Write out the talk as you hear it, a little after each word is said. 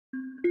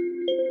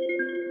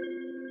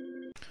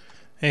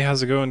Hey,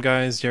 how's it going,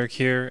 guys? Derek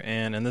here,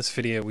 and in this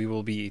video we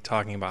will be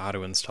talking about how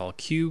to install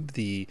Kube,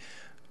 the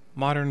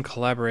modern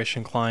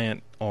collaboration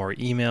client or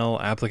email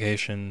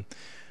application.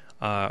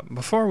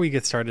 Before we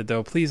get started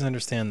though, please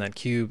understand that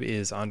Kube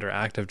is under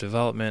active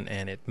development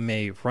and it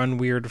may run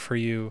weird for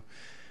you.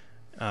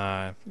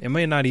 It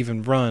may not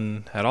even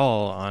run at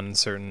all on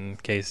certain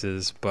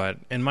cases, but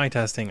in my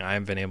testing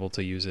I've been able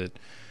to use it.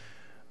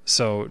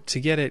 So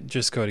to get it,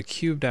 just go to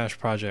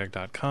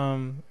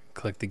cube-project.com,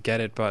 click the Get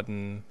It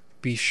button.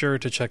 Be sure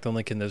to check the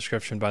link in the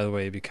description, by the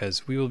way,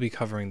 because we will be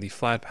covering the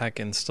Flatpak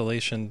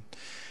installation,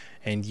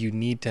 and you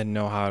need to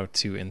know how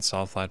to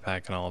install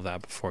Flatpak and all of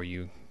that before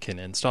you can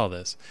install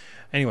this.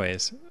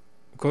 Anyways,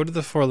 go to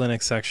the For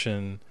Linux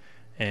section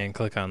and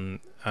click on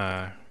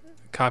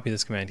copy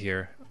this command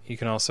here. You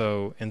can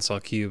also install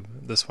Kube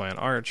this way on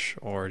Arch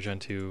or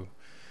Gentoo,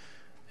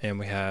 and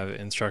we have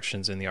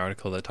instructions in the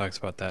article that talks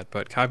about that.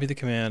 But copy the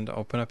command,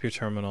 open up your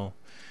terminal,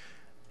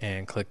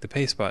 and click the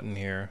paste button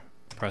here,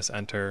 press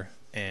enter,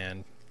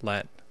 and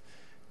let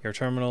your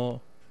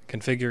terminal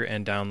configure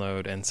and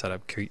download and set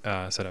up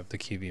the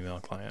Kube email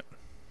client.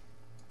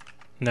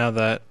 Now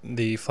that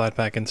the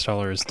Flatpak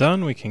installer is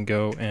done, we can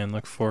go and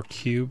look for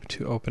Kube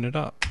to open it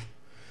up.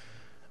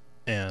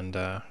 And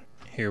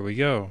here we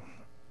go.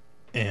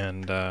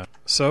 And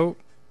so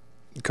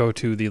go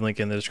to the link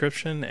in the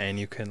description and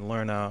you can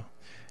learn how.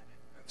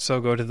 So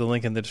go to the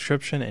link in the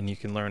description and you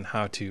can learn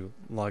how to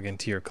log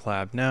into your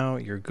Collab Now,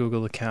 your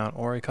Google account,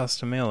 or a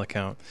custom mail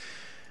account.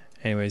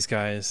 Anyways,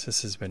 guys,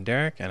 this has been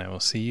Derek, and I will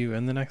see you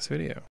in the next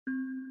video.